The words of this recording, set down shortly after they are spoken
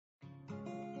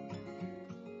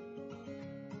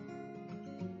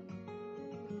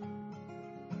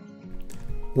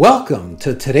Welcome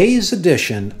to today's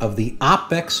edition of the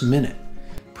Opex Minute,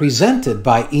 presented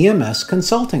by EMS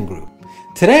Consulting Group.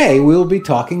 Today we will be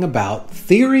talking about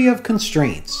theory of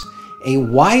constraints, a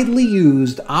widely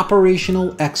used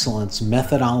operational excellence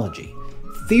methodology.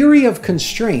 Theory of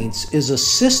constraints is a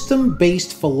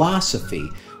system-based philosophy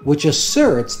which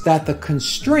asserts that the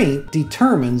constraint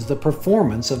determines the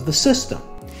performance of the system.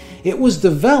 It was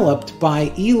developed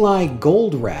by Eli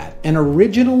Goldratt and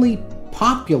originally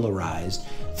popularized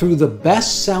through the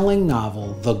best-selling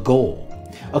novel The Goal.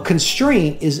 A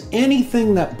constraint is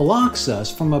anything that blocks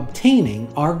us from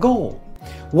obtaining our goal.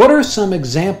 What are some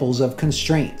examples of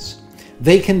constraints?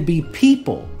 They can be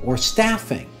people or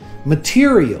staffing,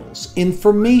 materials,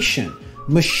 information,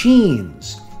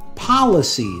 machines,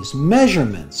 policies,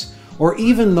 measurements, or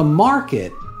even the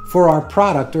market for our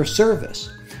product or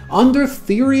service. Under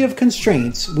theory of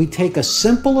constraints, we take a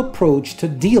simple approach to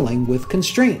dealing with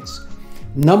constraints.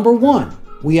 Number one,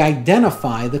 we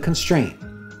identify the constraint.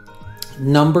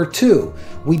 Number two,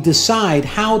 we decide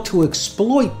how to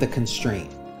exploit the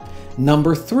constraint.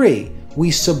 Number three,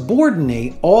 we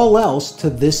subordinate all else to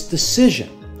this decision.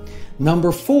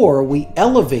 Number four, we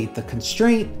elevate the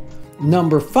constraint.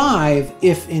 Number five,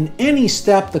 if in any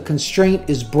step the constraint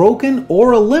is broken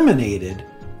or eliminated,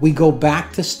 we go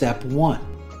back to step one.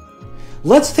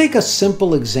 Let's take a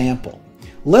simple example.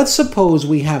 Let's suppose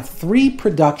we have three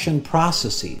production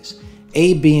processes,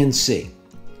 A, B, and C.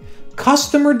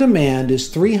 Customer demand is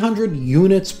 300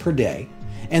 units per day,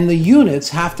 and the units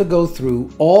have to go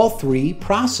through all three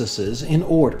processes in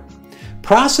order.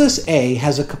 Process A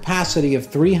has a capacity of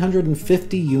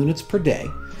 350 units per day.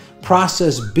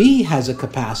 Process B has a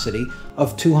capacity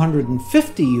of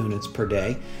 250 units per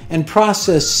day, and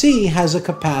Process C has a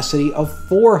capacity of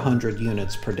 400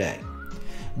 units per day.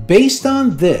 Based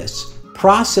on this,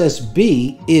 Process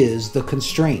B is the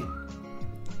constraint.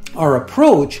 Our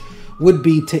approach would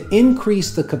be to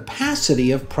increase the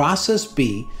capacity of Process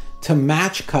B to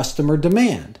match customer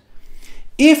demand.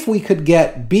 If we could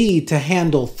get B to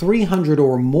handle 300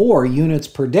 or more units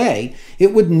per day,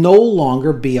 it would no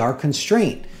longer be our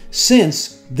constraint,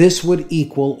 since this would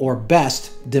equal or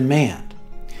best demand.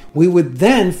 We would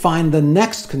then find the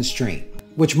next constraint,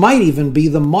 which might even be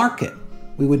the market.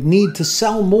 We would need to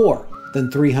sell more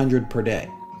than 300 per day.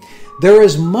 There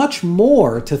is much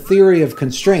more to theory of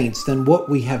constraints than what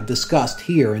we have discussed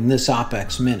here in this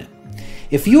Opex Minute.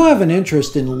 If you have an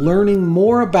interest in learning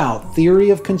more about theory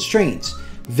of constraints,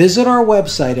 visit our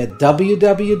website at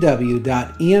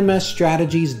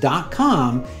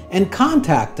www.emsstrategies.com and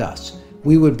contact us.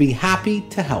 We would be happy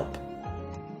to help.